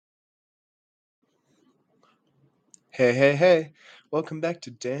Hey, hey, hey. Welcome back to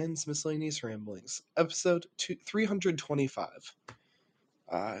Dan's Miscellaneous Ramblings, episode 325.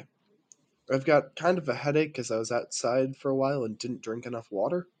 Uh, I've got kind of a headache because I was outside for a while and didn't drink enough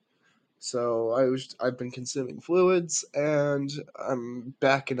water. So I've been consuming fluids and I'm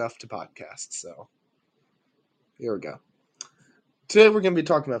back enough to podcast. So here we go. Today we're going to be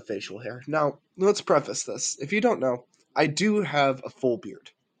talking about facial hair. Now, let's preface this. If you don't know, I do have a full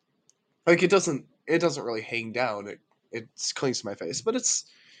beard. Like it doesn't really hang down. It clings to my face, but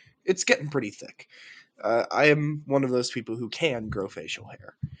it's getting pretty thick. I am one of those people who can grow facial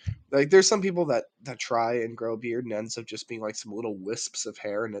hair. Like, there's some people that try and grow a beard and ends up just being like some little wisps of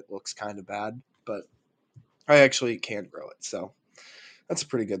hair, and it looks kind of bad. But I actually can grow it, so that's a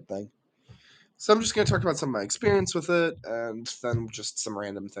pretty good thing. So I'm just gonna talk about some of my experience with it, and then just some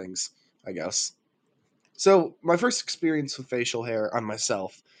random things, I guess. So my first experience with facial hair on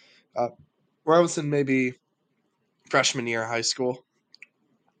myself, uh, where I was in maybe freshman year of high school,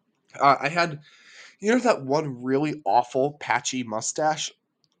 I had that one really awful patchy mustache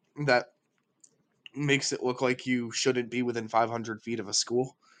that makes it look like you shouldn't be within 500 feet of a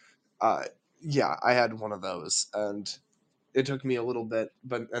school. Uh, yeah, I had one of those, and it took me a little bit,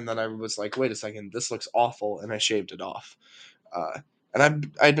 and then I was like, wait a second, this looks awful, and I shaved it off. Uh,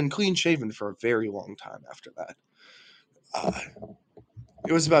 and I'd been clean shaven for a very long time after that. Uh,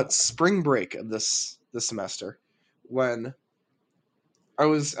 it was about spring break of this semester when I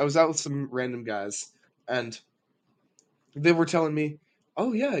was out with some random guys, and they were telling me,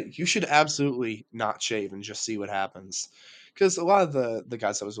 "Oh yeah, you should absolutely not shave and just see what happens." Because a lot of the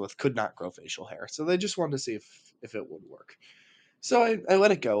guys I was with could not grow facial hair, so they just wanted to see if it would work. So I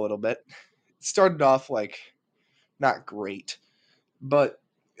let it go a little bit. It started off like not great, but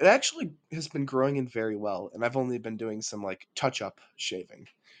it actually has been growing in very well, and I've only been doing some like touch up shaving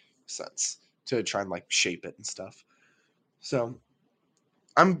since to try and like shape it and stuff. So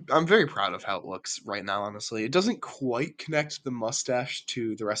I'm very proud of how it looks right now, honestly. It doesn't quite connect the mustache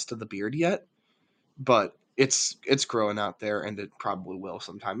to the rest of the beard yet, but it's growing out there, and it probably will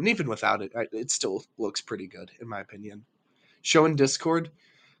sometime. And even without it, it still looks pretty good in my opinion. Show in Discord,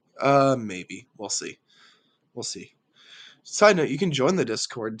 maybe we'll see. We'll see. Side note: you can join the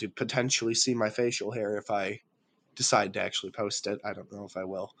Discord to potentially see my facial hair if I decide to actually post it. I don't know if I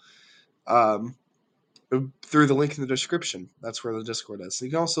will. Um, through the link in the description. That's where the Discord is. So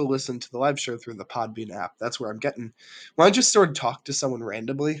you can also listen to the live show through the Podbean app. That's where I'm getting. When I just sort of talk to someone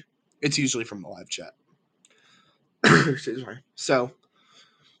randomly, it's usually from the live chat. Excuse me. So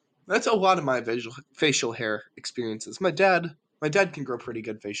that's a lot of my facial hair experiences. My dad can grow pretty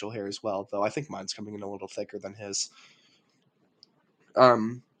good facial hair as well, though I think mine's coming in a little thicker than his.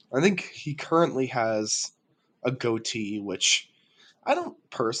 Um, I think he currently has a goatee, which I don't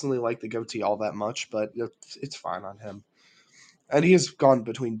personally like the goatee all that much, but it's fine on him. And he has gone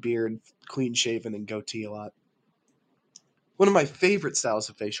between beard, clean shaven, and goatee a lot. One of my favorite styles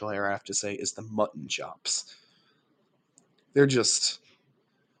of facial hair, I have to say, is the mutton chops. They're just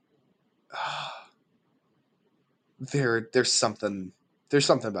there's something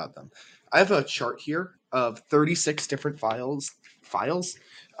about them. I have a chart here of 36 different files,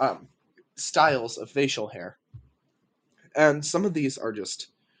 um, styles of facial hair, and some of these are just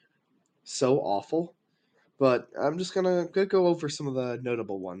so awful. But I'm just gonna go over some of the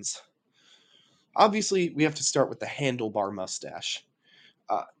notable ones. Obviously, we have to start with the handlebar mustache.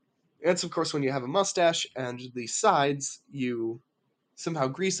 Uh, it's of course when you have a mustache and the sides you somehow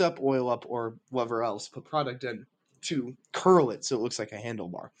grease up, oil up, or whatever else, put product in to curl it so it looks like a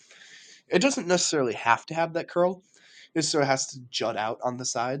handlebar. It doesn't necessarily have to have that curl. It sort of has to jut out on the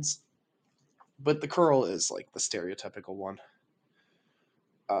sides, but the curl is like the stereotypical one.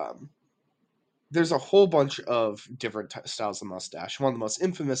 Um, there's a whole bunch of different styles of mustache. One of the most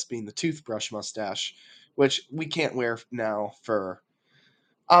infamous being the toothbrush mustache, which we can't wear now for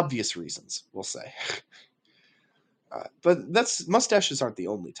obvious reasons, we'll say. But that's mustaches aren't the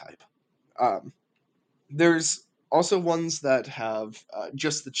only type. Um, there's also ones that have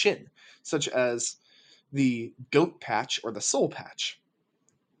just the chin, such as the goat patch or the soul patch.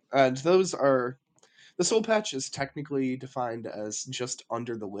 And those are the soul patch is technically defined as just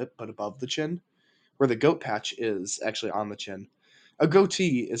under the lip but above the chin, where the goat patch is actually on the chin. A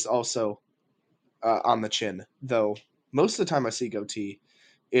goatee is also on the chin, though most of the time I see goatee,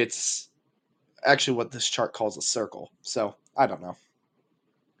 it's actually what this chart calls a circle. So I don't know.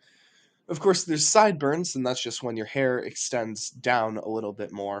 Of course, there's sideburns, and that's just when your hair extends down a little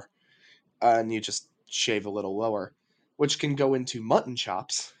bit more and you just shave a little lower, which can go into mutton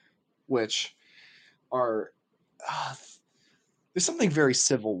chops, which are. Uh, there's something very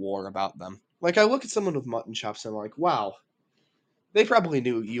Civil War about them. Like, I look at someone with mutton chops and I'm like, wow, they probably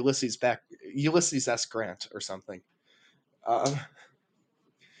knew Ulysses S. Grant or something. Um,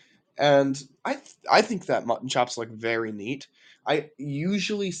 and I think that mutton chops look very neat. I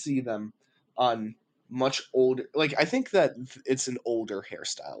usually see them on much older. Like, I think that it's an older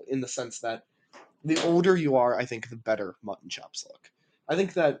hairstyle in the sense that the older you are, I think the better mutton chops look. I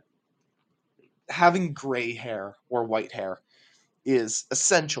think that having gray hair or white hair is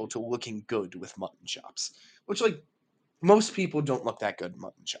essential to looking good with mutton chops. Which, like, most people don't look that good in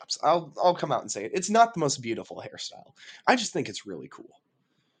mutton chops. I'll come out and say it. It's not the most beautiful hairstyle. I just think it's really cool.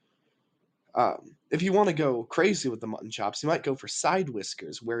 If you want to go crazy with the mutton chops, you might go for side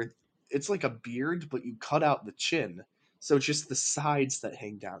whiskers, where it's like a beard, but you cut out the chin, so it's just the sides that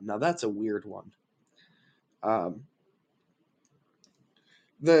hang down. Now that's a weird one. Um,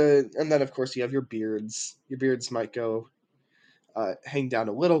 and then of course you have your beards. Your beards might go hang down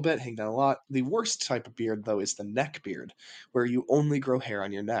a little bit, hang down a lot. The worst type of beard though is the neck beard, where you only grow hair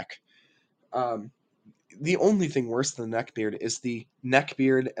on your neck. Um, the only thing worse than the neck beard is the neck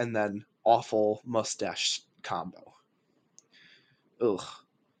beard and then awful mustache combo. Ugh.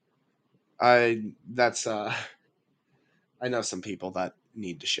 That's I know some people that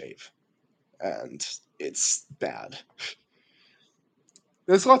need to shave, and it's bad.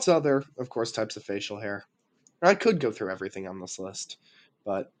 There's lots of other, of course, types of facial hair. I could go through everything on this list,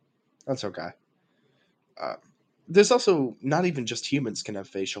 but that's okay. Uh, there's also not even just humans can have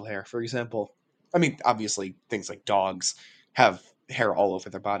facial hair. For example, I mean, obviously things like dogs have hair all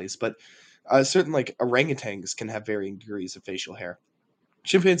over their bodies, but certain like orangutans can have varying degrees of facial hair.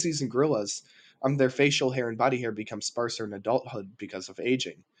 Chimpanzees and gorillas, their facial hair and body hair become sparser in adulthood because of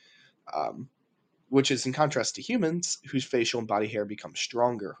aging, um, which is in contrast to humans, whose facial and body hair become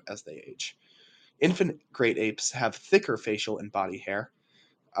stronger as they age. Infant great apes have thicker facial and body hair.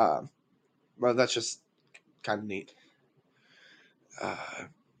 Um, well, that's just kind of neat. Uh,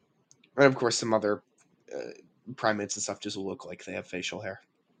 and of course, some other uh, primates and stuff just look like they have facial hair.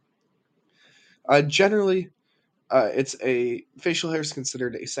 Generally, it's a facial hair is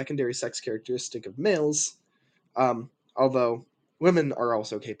considered a secondary sex characteristic of males, although women are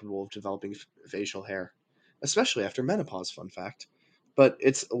also capable of developing facial hair, especially after menopause. Fun fact, but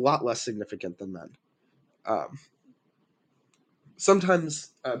it's a lot less significant than men. Um,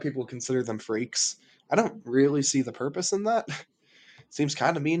 Sometimes people consider them freaks. I don't really see the purpose in that. Seems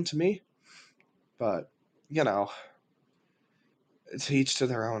kind of mean to me, but you know, to each to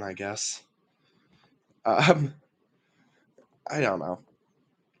their own, I guess. Um, I don't know.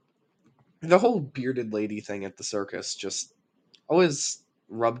 The whole bearded lady thing at the circus just always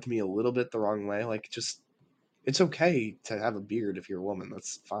rubbed me a little bit the wrong way. Like, just it's okay to have a beard if you're a woman.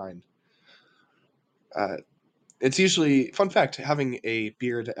 That's fine. Uh, it's usually fun fact having a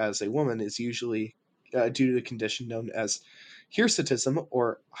beard as a woman is usually due to a condition known as hirsutism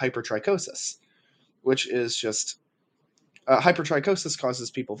or hypertrichosis, which is just hypertrichosis causes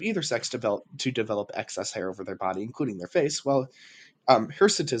people of either sex to develop excess hair over their body, including their face, while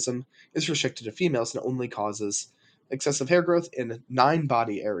hirsutism is restricted to females and only causes excessive hair growth in 9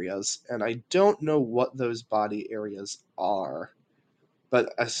 body areas. And I don't know what those body areas are,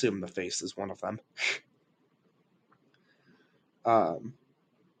 but I assume the face is one of them. Um,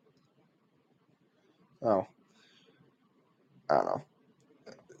 oh, I don't know.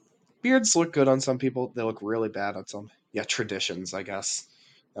 Beards look good on some people. They look really bad on some. Yeah, traditions, I guess.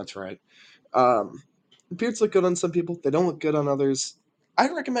 That's right. Um, Beards look good on some people. They don't look good on others. I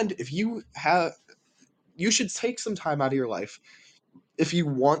recommend if you have, you should take some time out of your life if you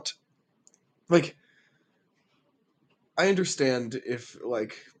want. Like, I understand if,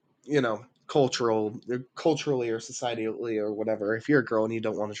 like, culturally or societally or whatever. If you're a girl and you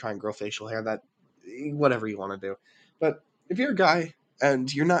don't want to try and grow facial hair, that whatever you want to do. But if you're a guy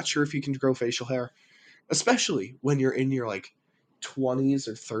and you're not sure if you can grow facial hair, especially when you're in your like 20s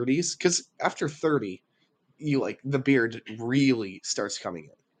or 30s, because after 30, you like the beard really starts coming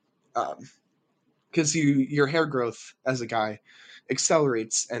in. Because your hair growth as a guy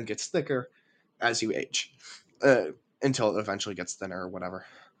accelerates and gets thicker as you age, uh, until it eventually gets thinner or whatever.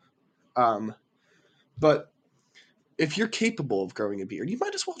 Um, but if you're capable of growing a beard, you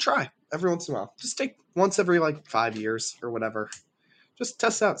might as well try every once in a while. Just take once every like 5 years or whatever. Just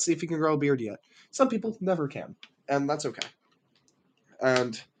test out, see if you can grow a beard yet. Some people never can, and that's okay.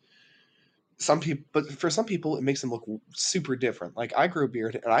 And some people, but for some people, it makes them look super different. Like I grew a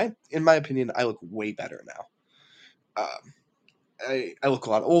beard, and in my opinion, I look way better now. Um, I look a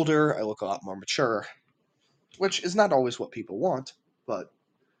lot older. I look a lot more mature, which is not always what people want, but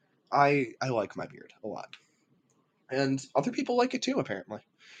I like my beard a lot, and other people like it too, apparently.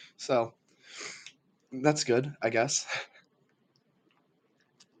 So That's good, I guess.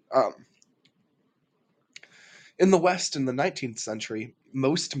 Um, in the West in the 19th century,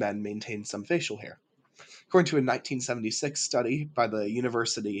 most men maintained some facial hair. According to a 1976 study by the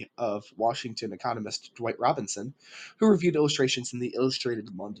University of Washington economist Dwight Robinson, who reviewed illustrations in the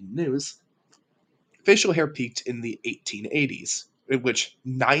Illustrated London News, facial hair peaked in the 1880s, in which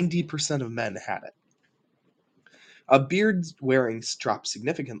 90% of men had it. Beard wearing dropped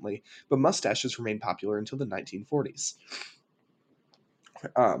significantly, but mustaches remained popular until the 1940s.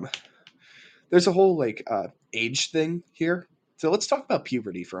 Um, there's a whole age thing here, so let's talk about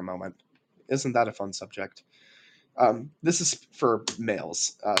puberty for a moment. Isn't that a fun subject? This is for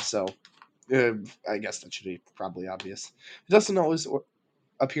males, so I guess that should be probably obvious. It doesn't always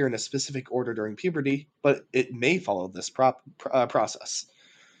appear in a specific order during puberty, but it may follow this process.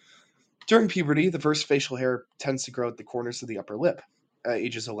 During puberty, the first facial hair tends to grow at the corners of the upper lip,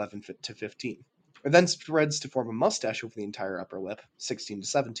 ages 11 to 15. It then spreads to form a mustache over the entire upper lip, 16 to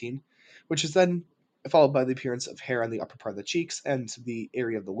 17, which is then followed by the appearance of hair on the upper part of the cheeks and the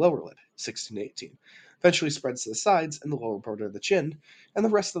area of the lower lip, 16 to 18. Eventually spreads to the sides and the lower part of the chin, and the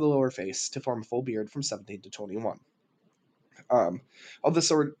rest of the lower face to form a full beard from 17 to 21. Um,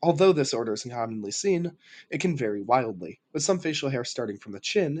 although this order is commonly seen, it can vary wildly, with some facial hair starting from the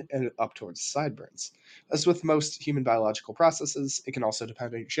chin and up towards the sideburns. As with most human biological processes, it can also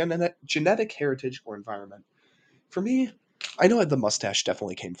depend on genetic heritage or environment. For me, I know the mustache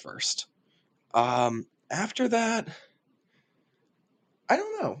definitely came first. After that, I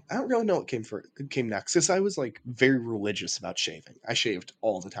don't know. I don't really know what came next. Because I was like very religious about shaving. I shaved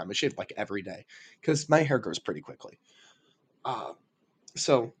all the time. I shaved like every day because my hair grows pretty quickly. Uh,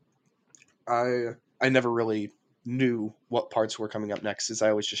 so I never really knew what parts were coming up next, as I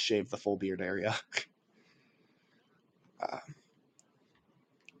always just shaved the full beard area.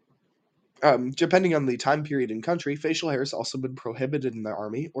 Uh, depending on the time period and country, facial hair has also been prohibited in the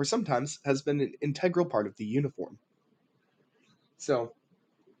army, or sometimes has been an integral part of the uniform. So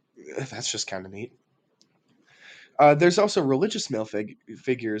that's just kind of neat. There's also religious male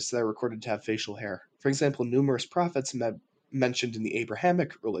figures that are recorded to have facial hair. For example, numerous prophets mentioned in the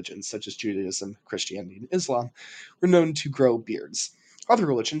Abrahamic religions, such as Judaism, Christianity, and Islam, were known to grow beards. Other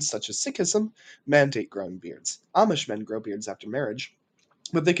religions, such as Sikhism, mandate growing beards. Amish men grow beards after marriage,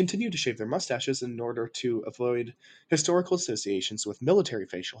 but they continue to shave their mustaches in order to avoid historical associations with military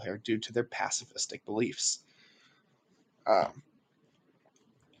facial hair due to their pacifistic beliefs. Um,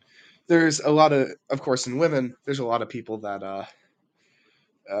 there's a lot of course, in women, there's a lot of people that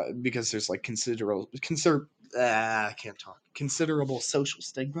because there's like I can't talk considerable social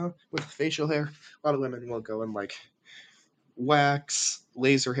stigma with facial hair. A lot of women will go and like wax,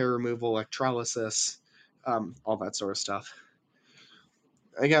 laser hair removal, electrolysis, all that sort of stuff.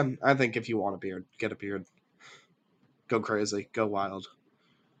 Again, I think if you want a beard, get a beard. Go crazy, go wild.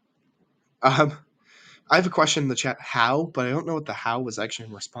 Um, I have a question in the chat, how, but I don't know what the how was actually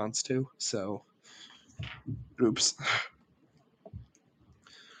in response to. So, oops.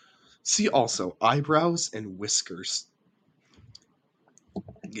 See also eyebrows and whiskers.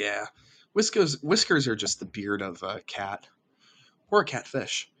 Yeah, whiskers are just the beard of a cat or a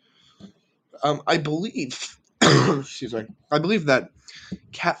catfish. I believe, excuse me, I believe that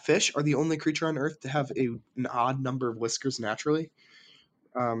catfish are the only creature on Earth to have an odd number of whiskers naturally.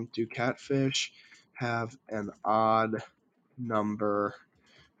 Do catfish have an odd number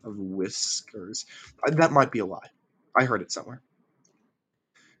of whiskers? That might be a lie. I heard it somewhere.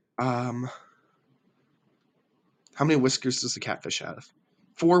 Um, how many whiskers does a catfish have?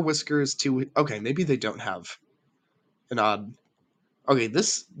 Four whiskers, two. Okay, maybe they don't have an odd. Okay,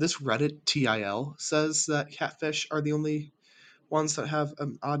 this Reddit TIL says that catfish are the only ones that have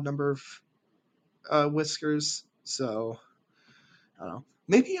an odd number of whiskers. So I don't know.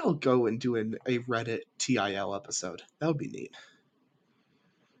 Maybe I'll go and do a Reddit TIL episode. That would be neat.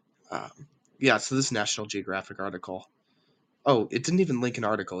 Yeah, so this National Geographic article. Oh, it didn't even link an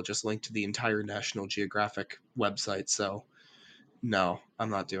article, it just linked to the entire National Geographic website, so no, I'm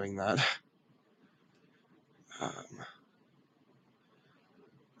not doing that. Um,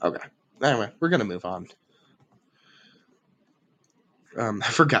 okay. Anyway, we're gonna move on. I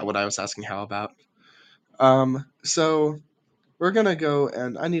forgot what I was asking how about. So we're gonna go,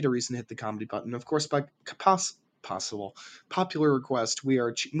 and I need a reason to hit the comedy button. Of course, by possible popular request, we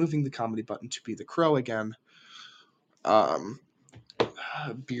are moving the comedy button to be the crow again. Um,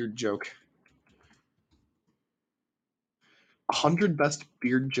 beard joke. 100 best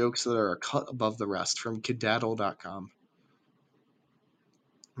beard jokes that are a cut above the rest from Kedaddle.com.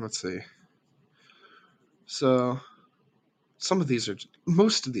 Let's see. So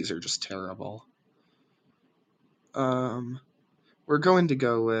most of these are just terrible. We're going to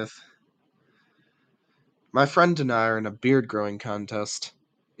go with my friend and I are in a beard growing contest.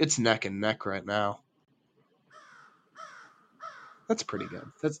 It's neck and neck right now. That's pretty good.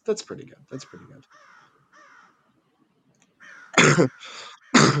 That's pretty good. That's pretty good.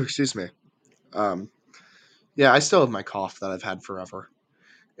 Excuse me. Um, yeah, I still have my cough that I've had forever.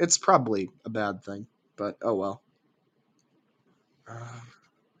 It's probably a bad thing, but oh well. Uh,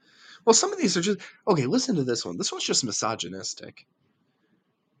 well, some of these are just okay. Listen to this one. This one's just misogynistic.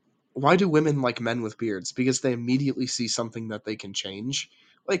 Why do women like men with beards? Because they immediately see something that they can change.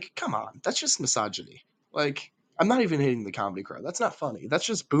 Like, come on, that's just misogyny. Like, I'm not even hating the comedy crowd. That's not funny. That's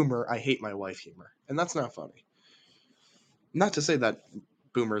just boomer. I hate my wife humor, and that's not funny. Not to say that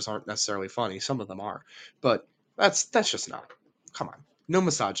boomers aren't necessarily funny. Some of them are, but that's just not. Come on, no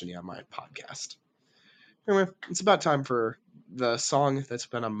misogyny on my podcast. Anyway, it's about time for the song that's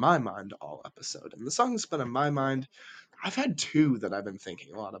been on my mind all episode, and the song that's been on my mind. I've had two that I've been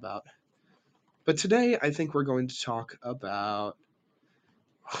thinking a lot about. But today, I think we're going to talk about.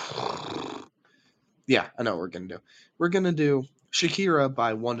 Yeah, I know what we're going to do. We're going to do Shakira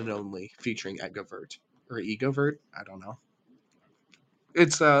by One and Only featuring Egovert. Or Egovert? I don't know.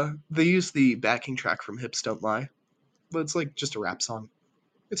 It's, they use the backing track from Hips Don't Lie, but it's like just a rap song.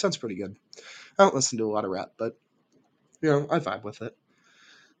 It sounds pretty good. I don't listen to a lot of rap, but, I vibe with it.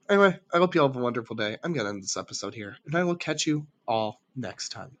 Anyway, I hope you all have a wonderful day. I'm going to end this episode here, and I will catch you all next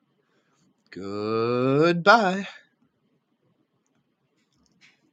time. Goodbye.